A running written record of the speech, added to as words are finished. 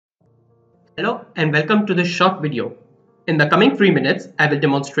Hello and welcome to this short video. In the coming 3 minutes, I will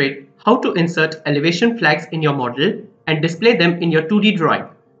demonstrate how to insert elevation flags in your model and display them in your 2D drawing.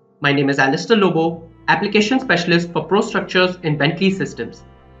 My name is Alistair Lobo, Application Specialist for Pro Structures in Bentley Systems.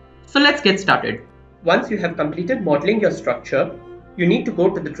 So let's get started. Once you have completed modeling your structure, you need to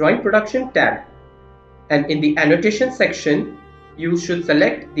go to the Drawing Production tab. And in the Annotation section, you should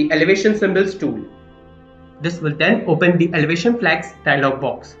select the Elevation Symbols tool. This will then open the Elevation Flags dialog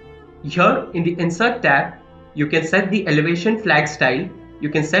box. Here in the Insert tab, you can set the elevation flag style, you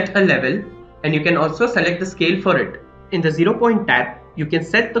can set a level, and you can also select the scale for it. In the 0 point tab, you can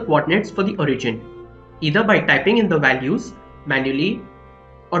set the coordinates for the origin, either by typing in the values manually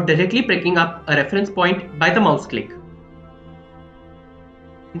or directly picking up a reference point by the mouse click.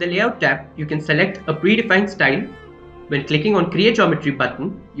 In the Layout tab, you can select a predefined style. When clicking on Create Geometry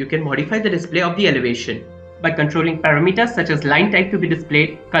button, you can modify the display of the elevation by controlling parameters such as line type to be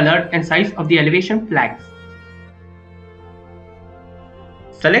displayed, color and size of the elevation flags.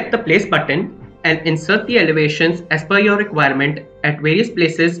 Select the Place button and insert the elevations as per your requirement at various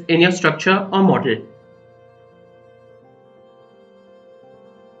places in your structure or model.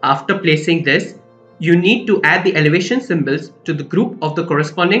 After placing this, you need to add the elevation symbols to the group of the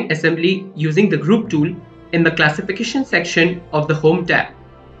corresponding assembly using the Group tool in the Classification section of the Home tab.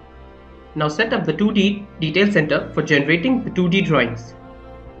 Now set up the 2D Detail Center for generating the 2D drawings.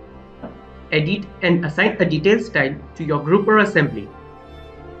 Edit and assign a detail style to your group or assembly.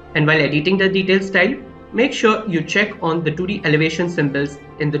 And while editing the detail style, make sure you check on the 2D elevation symbols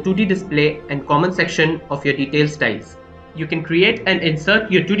in the 2D display and common section of your detail styles. You can create and insert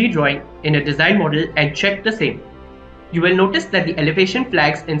your 2D drawing in a design model and check the same. You will notice that the elevation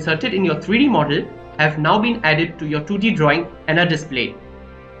flags inserted in your 3D model have now been added to your 2D drawing and are displayed.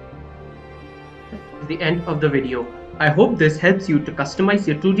 The end of the video. I hope this helps you to customize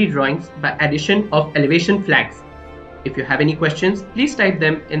your 2D drawings by addition of elevation flags. If you have any questions, please type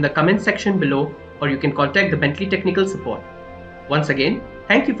them in the comment section below or you can contact the Bentley technical support. Once again,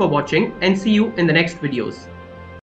 thank you for watching and see you in the next videos.